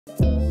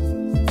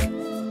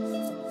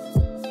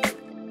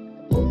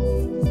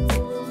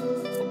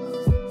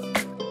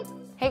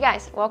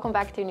guys, welcome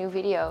back to a new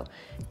video.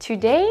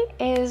 Today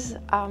is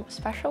a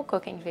special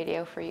cooking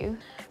video for you.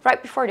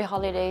 Right before the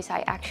holidays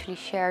I actually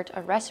shared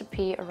a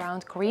recipe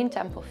around Korean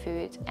temple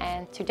food,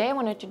 and today I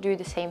wanted to do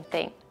the same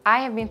thing. I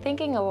have been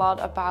thinking a lot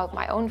about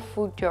my own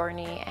food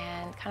journey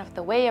and kind of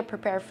the way I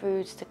prepare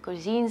foods, the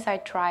cuisines I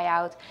try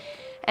out,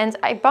 and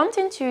I bumped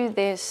into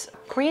this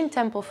Korean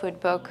temple food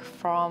book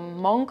from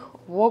monk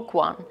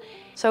Won.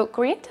 So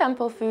Korean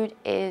temple food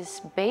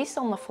is based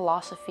on the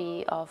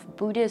philosophy of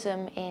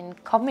Buddhism in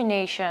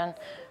combination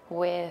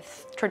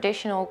with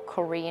traditional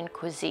Korean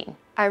cuisine.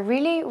 I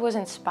really was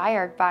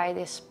inspired by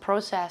this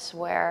process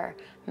where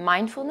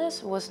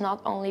mindfulness was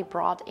not only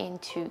brought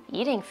into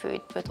eating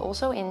food, but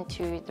also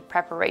into the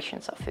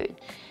preparations of food.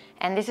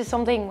 And this is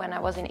something when I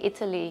was in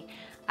Italy,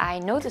 I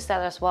noticed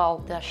that as well,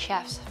 the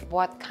chefs,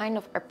 what kind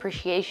of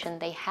appreciation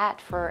they had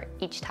for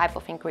each type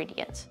of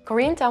ingredients.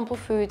 Korean temple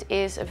food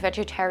is a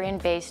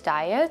vegetarian-based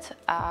diet.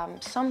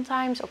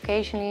 Sometimes,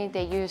 occasionally,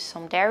 they use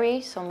some dairy,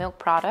 some milk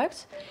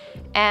products.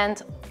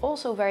 And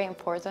also very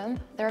important,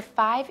 there are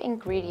 5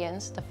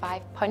 ingredients, the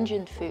 5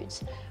 pungent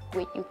foods,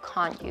 which you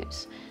can't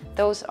use.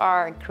 Those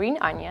are green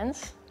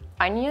onions,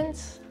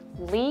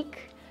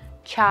 leek,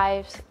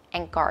 chives,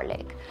 and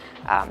garlic.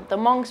 The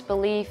monks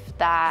believe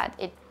that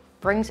it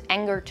brings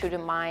anger to the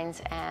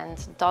mind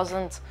and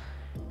doesn't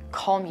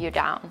calm you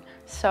down.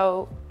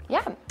 So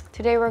yeah,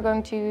 today we're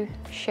going to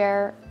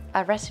share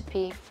a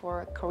recipe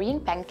for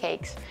Korean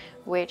pancakes,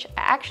 which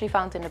I actually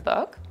found in the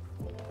book.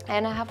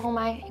 And I have all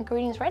my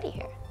ingredients ready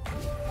here.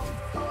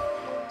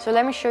 So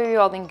let me show you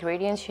all the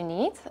ingredients you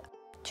need.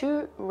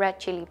 2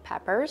 red chili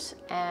peppers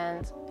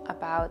and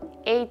about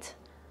 8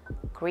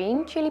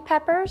 green chili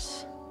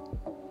peppers,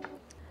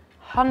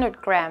 100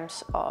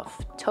 grams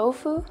of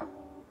tofu,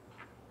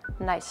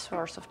 nice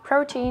source of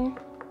protein,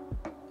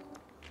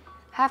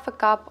 half a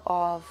cup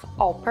of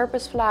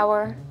all-purpose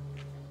flour,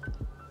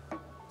 a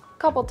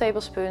couple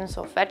tablespoons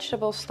of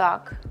vegetable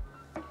stock,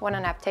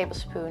 1.5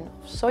 tablespoons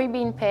of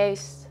soybean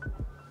paste,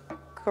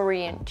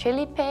 Korean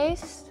chili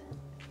paste,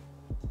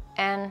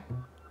 and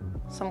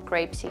some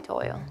grapeseed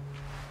oil.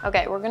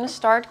 Okay, we're gonna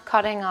start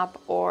cutting up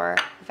our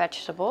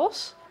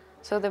vegetables.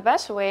 So the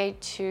best way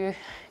to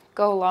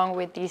go along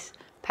with these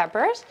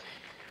peppers,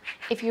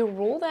 if you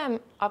roll them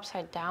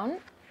upside down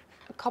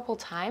a couple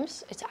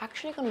times, it's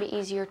actually going to be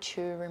easier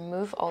to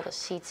remove all the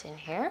seeds in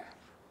here.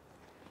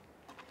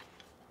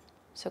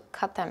 So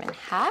cut them in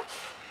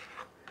half,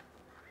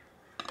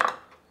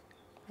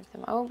 make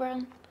them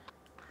open,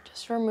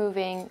 just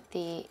removing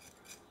the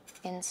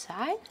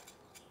inside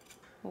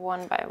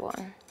one by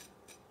one.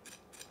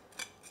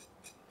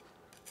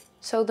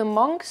 So the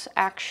monks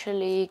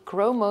actually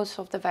grow most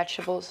of the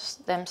vegetables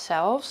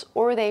themselves,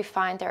 or they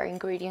find their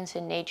ingredients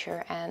in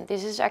nature. And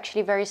this is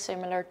actually very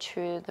similar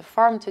to the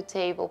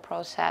farm-to-table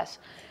process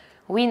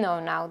we know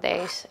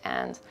nowadays.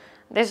 And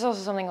this is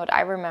also something that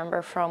I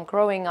remember from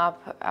growing up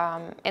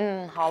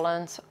in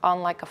Holland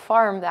on like a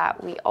farm,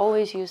 that we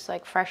always use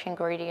like fresh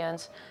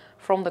ingredients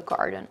from the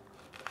garden.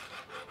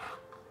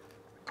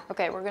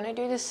 Okay, we're gonna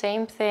do the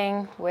same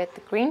thing with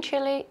the green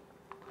chili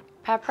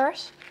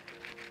peppers.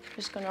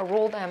 Just gonna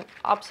roll them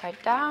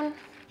upside down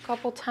a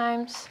couple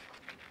times.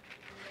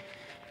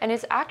 And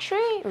it's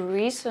actually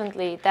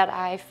recently that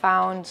I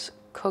found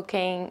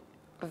cooking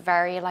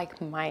very like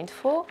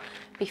mindful.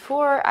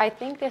 Before, I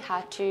think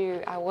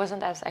I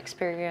wasn't as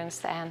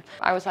experienced and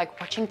I was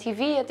like watching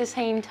TV at the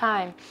same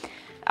time.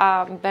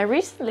 But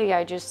recently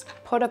I just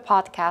put a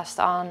podcast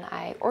on,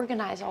 I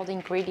organize all the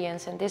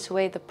ingredients, and this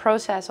way the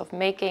process of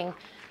making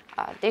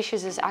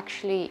dishes is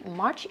actually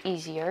much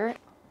easier.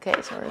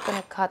 Okay, so we're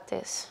gonna cut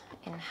this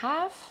in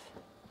half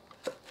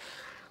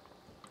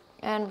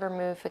and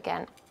remove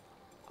again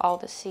all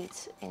the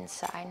seeds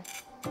inside.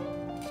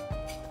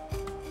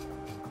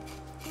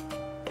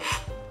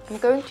 I'm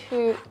going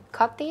to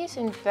cut these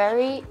in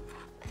very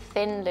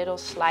thin little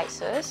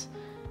slices,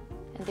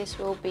 and this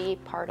will be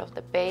part of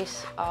the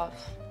base of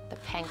the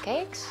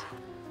pancakes.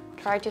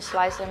 Try to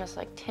slice them as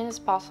like thin as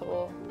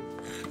possible.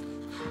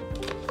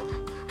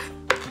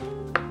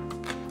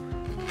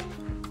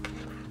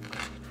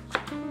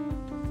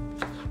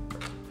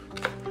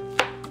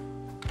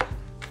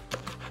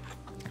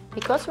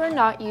 Because we're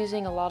not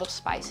using a lot of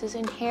spices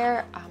in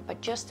here,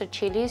 but just the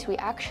chilies, we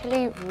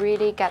actually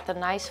really get the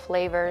nice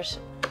flavors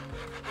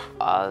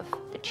of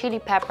the chili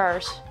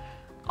peppers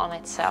on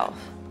itself.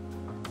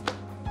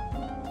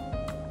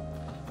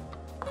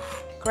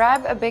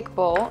 Grab a big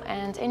bowl,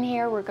 and in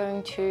here we're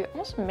going to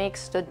almost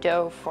mix the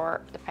dough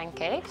for the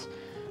pancakes.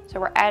 So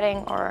we're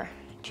adding our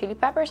chili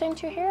peppers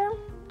into here.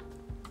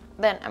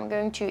 Then I'm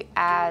going to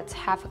add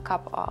half a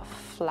cup of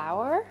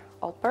flour,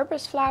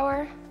 all-purpose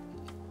flour.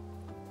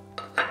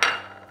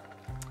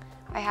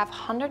 I have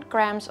 100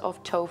 grams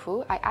of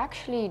tofu. I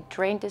actually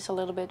drained this a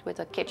little bit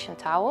with a kitchen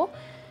towel,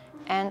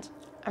 and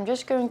I'm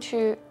just going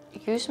to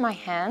use my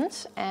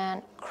hands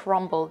and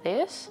crumble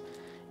this.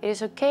 It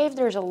is okay if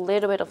there's a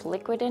little bit of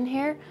liquid in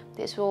here.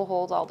 This will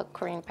hold all the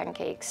Korean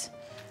pancakes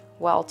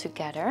well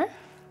together.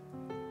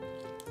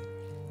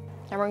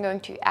 Then we're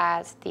going to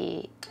add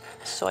the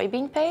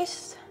soybean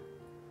paste.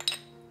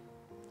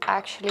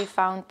 actually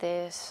found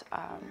this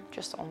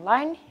just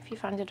online, if you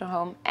find it at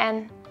home,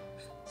 and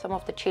some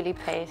of the chili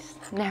paste.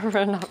 Never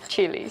enough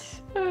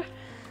chilies.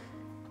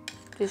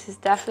 This is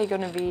definitely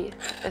going to be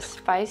a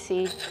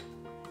spicy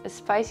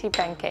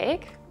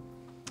pancake.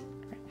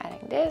 We're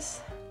adding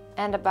this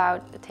and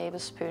about a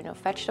tablespoon of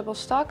vegetable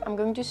stock. I'm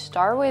going to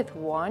start with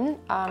one,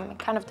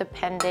 kind of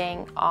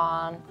depending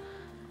on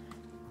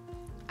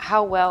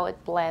how well it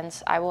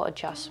blends, I will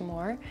adjust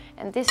more.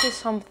 And this is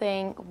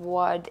something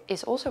what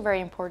is also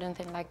very important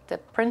in like the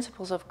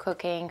principles of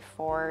cooking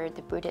for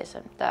the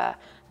Buddhism. The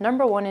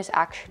number one is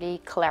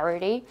actually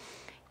clarity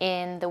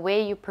in the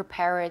way you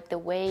prepare it, the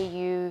way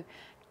you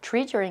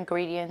treat your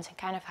ingredients, and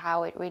kind of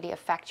how it really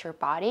affects your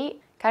body,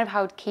 kind of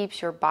how it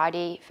keeps your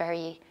body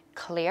very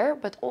clear,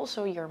 but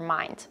also your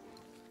mind.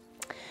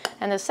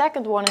 And the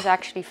second one is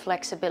actually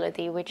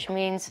flexibility, which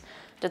means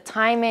the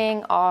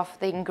timing of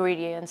the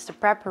ingredients, the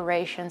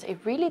preparations. It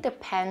really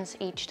depends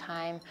each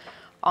time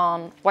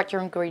on what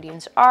your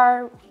ingredients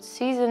are, what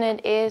season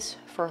it is,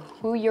 for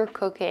who you're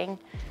cooking.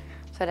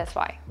 So that's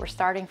why we're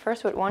starting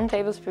first with 1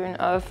 tablespoon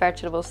of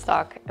vegetable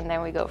stock, and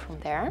then we go from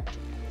there.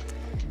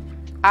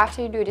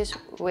 After you do this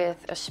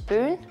with a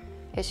spoon,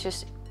 it's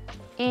just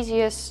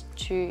easiest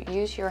to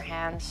use your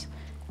hands,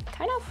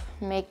 kind of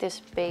make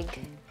this big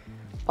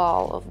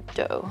ball of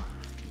dough.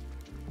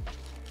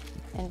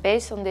 And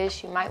based on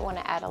this, you might want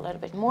to add a little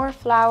bit more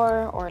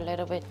flour or a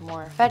little bit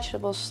more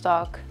vegetable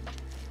stock.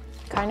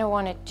 Kind of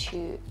want it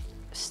to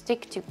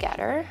stick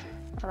together.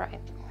 All right,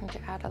 I'm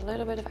going to add a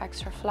little bit of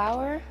extra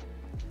flour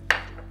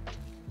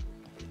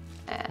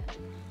and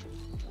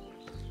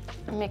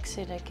mix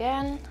it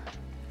again.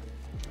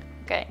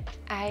 Okay,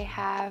 I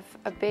have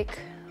a big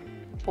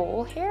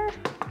bowl here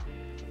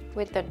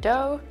with the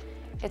dough.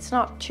 It's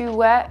not too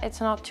wet, it's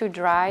not too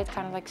dry, it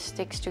kind of like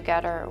sticks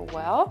together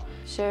well.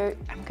 So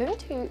I'm going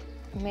to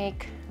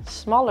make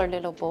smaller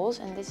little balls,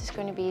 and this is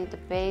going to be the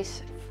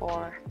base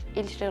for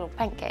each little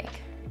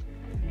pancake.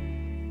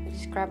 You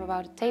just grab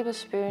about a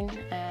tablespoon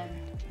and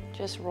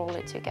just roll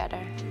it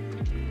together.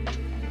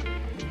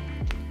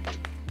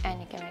 And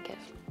you can make it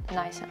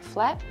nice and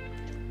flat.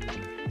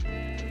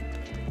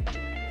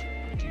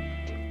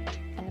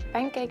 And the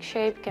pancake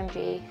shape can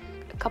be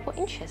a couple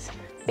inches,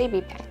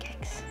 baby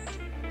pancakes.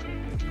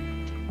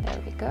 There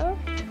we go.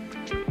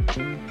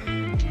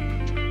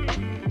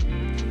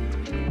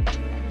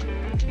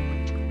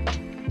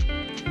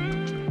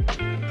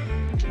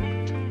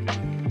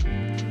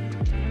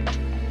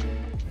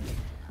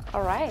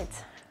 All right,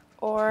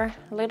 our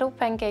little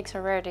pancakes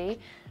are ready,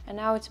 and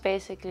now it's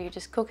basically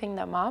just cooking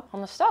them up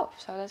on the stove.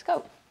 So let's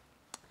go.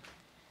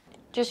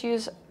 Just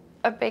use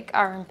a big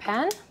iron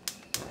pan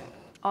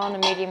on a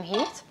medium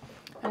heat.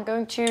 I'm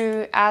going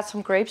to add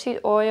some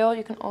grapeseed oil.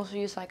 You can also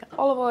use like an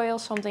olive oil,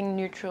 something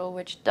neutral,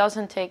 which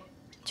doesn't take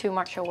too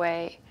much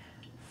away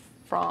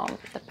from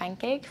the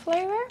pancake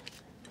flavor.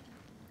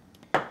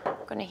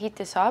 I'm gonna heat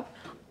this up.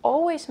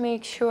 Always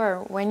make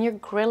sure when you're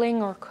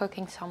grilling or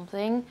cooking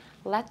something,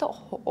 let the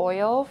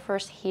oil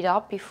first heat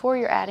up before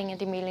you're adding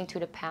it immediately to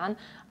the pan.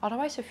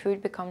 Otherwise the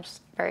food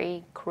becomes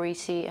very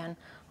greasy and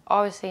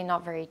obviously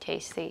not very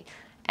tasty.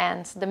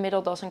 And the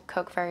middle doesn't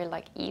cook very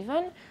like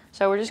even.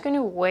 So we're just going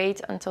to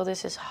wait until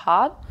this is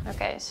hot.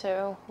 Okay,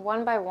 so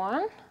one by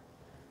one,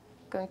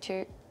 I'm going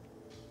to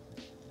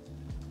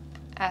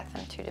add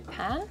them to the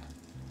pan.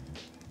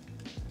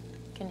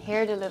 You can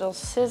hear the little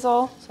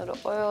sizzle, so the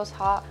oil is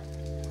hot.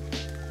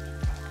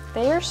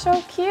 They are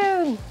so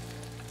cute.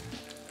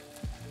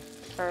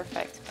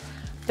 Perfect.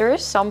 There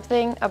is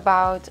something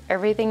about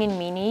everything in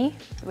mini,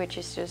 which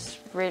is just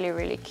really,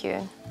 really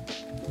cute.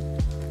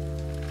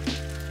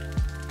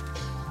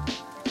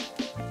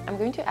 I'm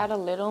going to add a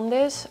little on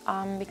this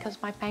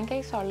because my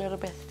pancakes are a little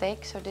bit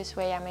thick, so this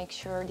way I make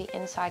sure the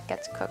inside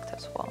gets cooked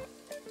as well.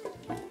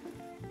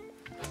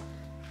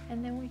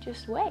 And then we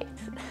just wait.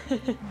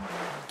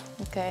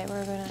 Okay,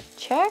 we're gonna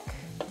check.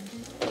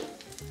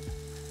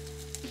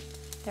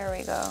 There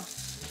we go.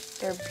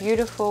 They're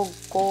beautiful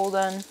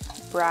golden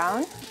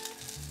brown.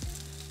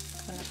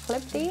 I'm gonna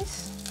flip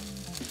these.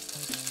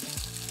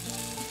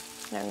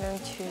 And I'm going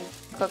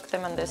to cook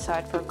them on this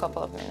side for a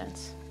couple of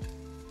minutes.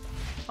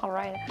 All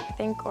right, I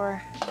think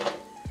our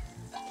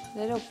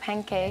little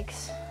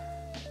pancakes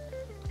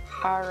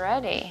are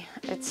ready.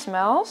 It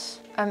smells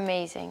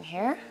amazing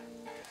here.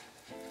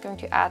 I'm going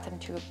to add them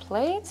to a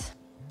plate.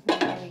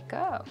 There we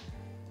go.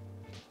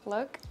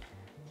 Look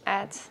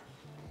at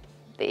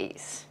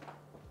these.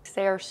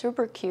 They are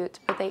super cute,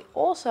 but they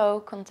also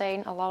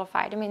contain a lot of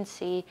vitamin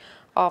C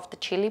of the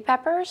chili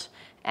peppers,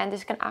 and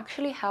this can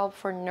actually help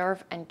for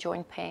nerve and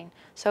joint pain.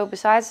 So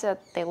besides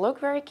that they look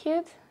very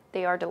cute,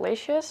 they are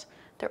delicious.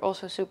 They're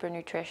also super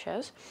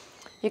nutritious.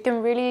 You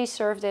can really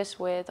serve this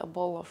with a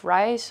bowl of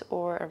rice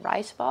or a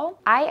rice ball.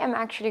 I am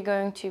actually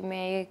going to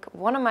make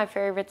one of my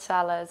favorite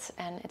salads,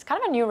 and it's kind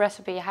of a new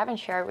recipe I haven't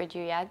shared with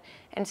you yet.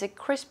 And it's a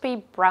crispy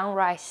brown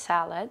rice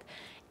salad.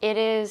 It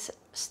is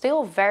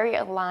still very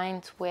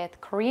aligned with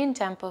Korean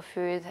temple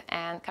food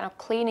and kind of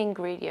clean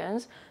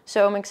ingredients.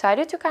 So I'm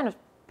excited to kind of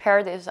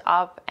pair this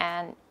up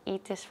and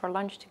eat this for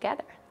lunch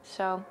together.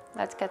 So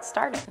let's get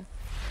started.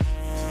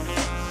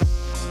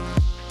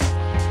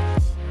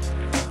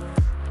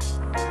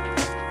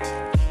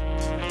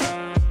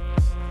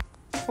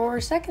 For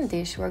our second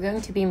dish, we're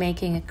going to be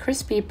making a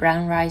crispy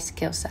brown rice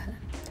kale salad.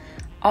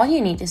 All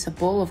you need is a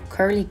bowl of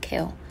curly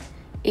kale.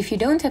 If you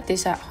don't have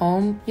this at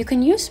home, you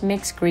can use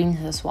mixed greens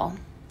as well.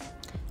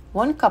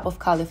 1 cup of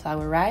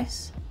cauliflower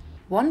rice,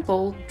 1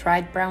 bowl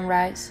dried brown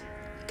rice.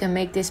 You can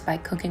make this by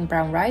cooking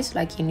brown rice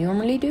like you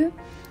normally do,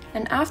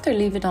 and after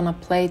leave it on a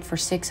plate for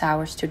 6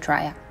 hours to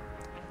dry out.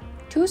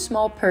 2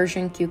 small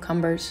Persian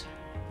cucumbers,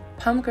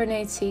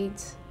 pomegranate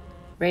seeds,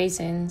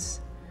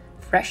 raisins,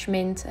 fresh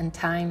mint and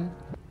thyme,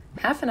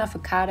 half an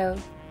avocado,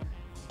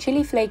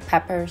 chili flake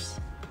peppers,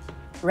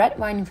 red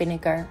wine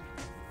vinegar,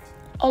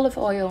 olive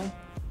oil,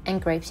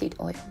 and grapeseed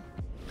oil.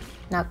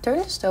 Now turn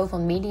the stove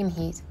on medium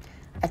heat,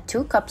 add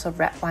 2 cups of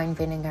red wine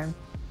vinegar,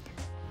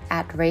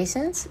 add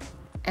raisins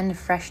and the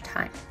fresh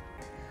thyme.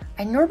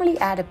 I normally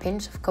add a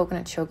pinch of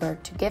coconut sugar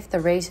to give the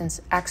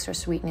raisins extra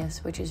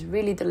sweetness, which is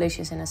really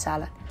delicious in a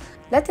salad.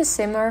 Let this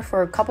simmer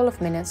for a couple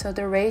of minutes so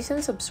the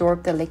raisins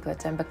absorb the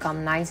liquid and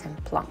become nice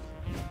and plump.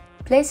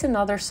 Place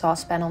another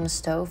saucepan on the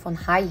stove on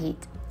high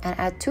heat and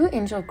add 2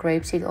 inches of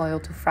grapeseed oil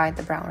to fry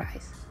the brown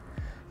rice.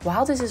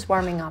 While this is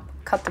warming up,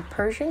 cut the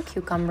Persian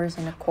cucumbers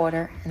in a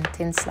quarter and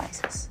thin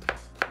slices.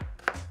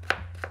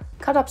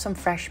 Cut up some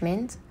fresh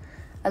mint.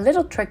 A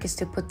little trick is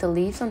to put the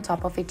leaves on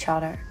top of each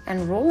other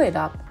and roll it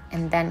up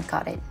and then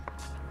cut it.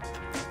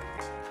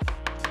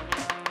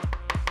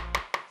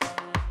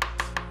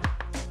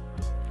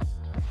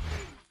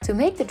 To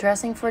make the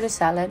dressing for the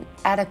salad,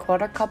 add a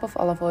 1/4 cup of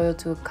olive oil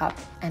to a cup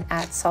and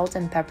add salt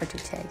and pepper to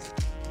taste.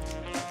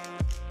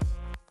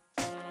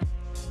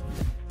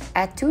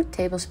 Add 2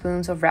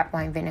 tablespoons of red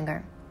wine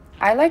vinegar.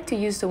 I like to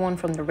use the one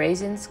from the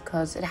raisins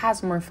because it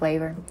has more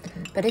flavor,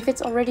 but if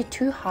it's already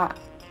too hot,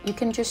 you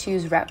can just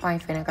use red wine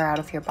vinegar out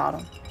of your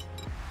bottle.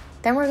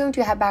 Then we're going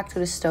to head back to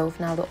the stove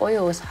now the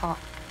oil is hot.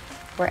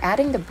 We're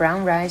adding the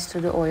brown rice to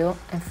the oil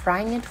and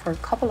frying it for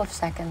a couple of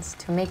seconds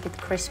to make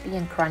it crispy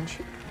and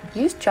crunchy.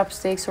 Use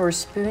chopsticks or a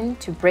spoon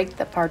to break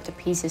apart the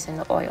pieces in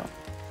the oil.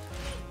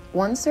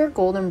 Once they're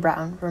golden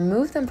brown,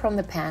 remove them from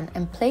the pan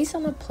and place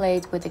on a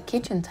plate with a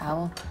kitchen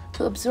towel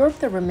to absorb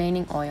the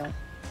remaining oil.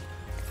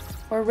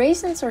 Our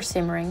raisins are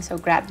simmering, so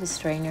grab the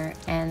strainer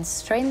and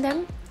strain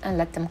them and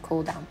let them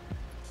cool down.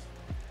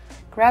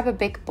 Grab a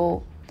big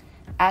bowl,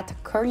 add the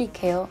curly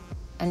kale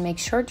and make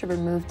sure to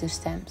remove the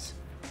stems.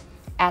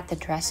 Add the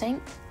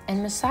dressing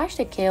and massage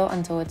the kale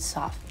until it's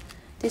soft.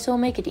 This will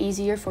make it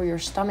easier for your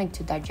stomach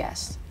to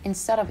digest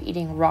instead of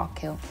eating raw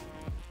kale.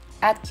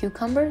 Add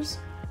cucumbers,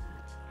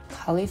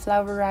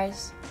 cauliflower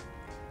rice,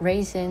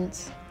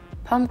 raisins,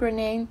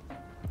 pomegranate,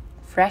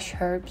 fresh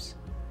herbs.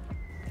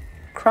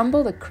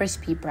 Crumble the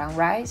crispy brown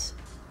rice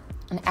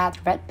and add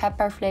red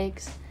pepper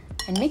flakes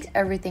and mix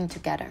everything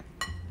together.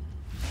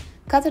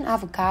 Cut an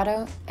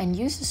avocado and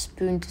use a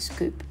spoon to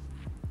scoop.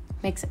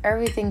 Mix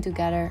everything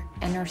together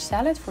and our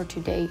salad for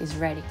today is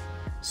ready.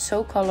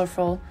 So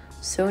colorful,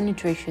 so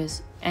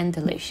nutritious and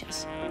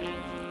delicious.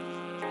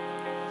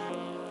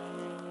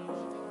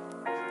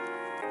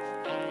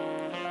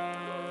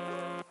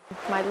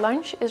 My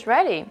lunch is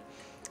ready.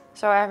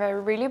 So I have a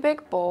really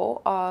big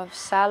bowl of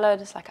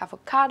salad. It's like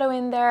avocado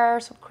in there,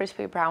 some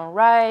crispy brown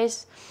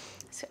rice.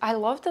 So I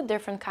love the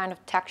different kind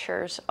of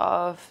textures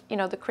of,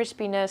 the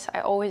crispiness.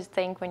 I always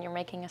think when you're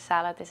making a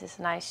salad, this is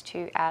nice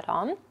to add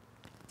on.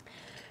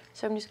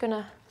 So I'm just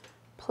gonna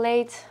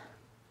plate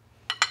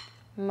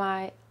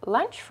my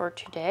lunch for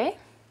today.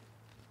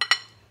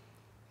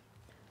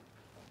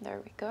 There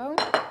we go.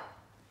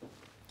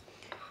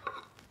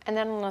 And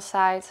then on the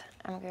side,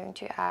 I'm going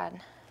to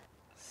add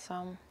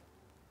some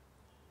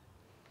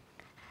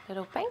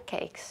little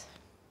pancakes.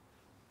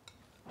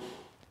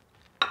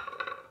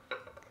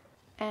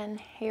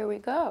 And here we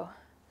go.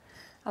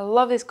 I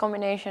love this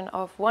combination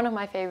of one of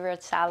my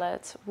favorite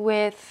salads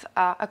with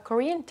a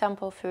Korean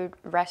temple food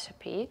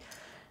recipe.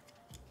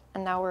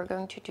 And now we're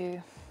going to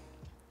do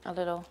a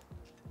little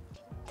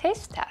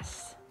taste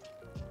test.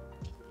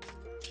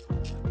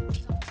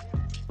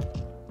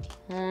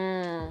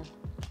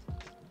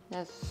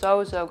 It's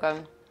so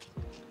good.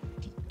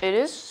 It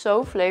is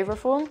so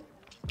flavorful.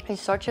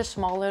 It's such a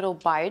small little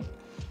bite.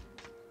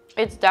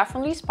 It's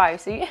definitely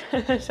spicy,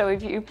 so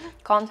if you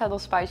can't handle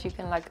spice, you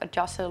can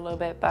adjust it a little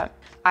bit, but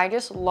I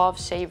just love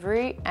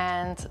savory,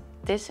 and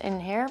this in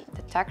here,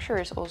 the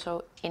texture is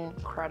also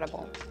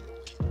incredible.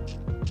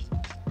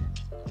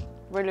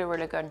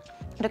 Really good.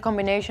 The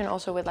combination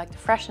also with the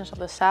freshness of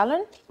the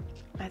salad,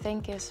 I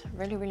think is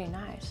really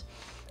nice.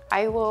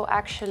 I will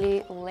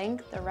actually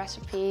link the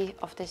recipe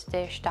of this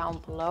dish down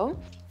below.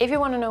 If you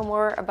want to know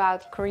more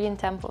about Korean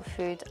temple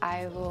food,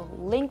 I will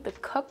link the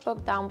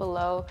cookbook down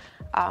below,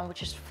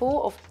 which is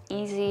full of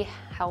easy,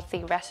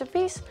 healthy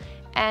recipes.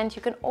 And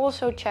you can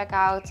also check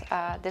out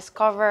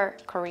Discover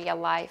Korea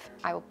Live.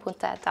 I will put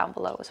that down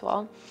below as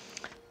well.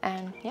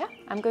 And yeah,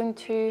 I'm going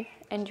to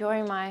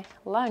enjoy my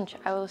lunch.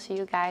 I will see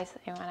you guys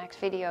in my next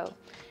video.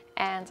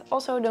 And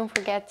also don't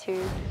forget to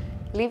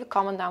leave a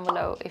comment down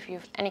below if you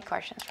have any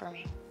questions for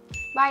me.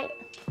 Bye!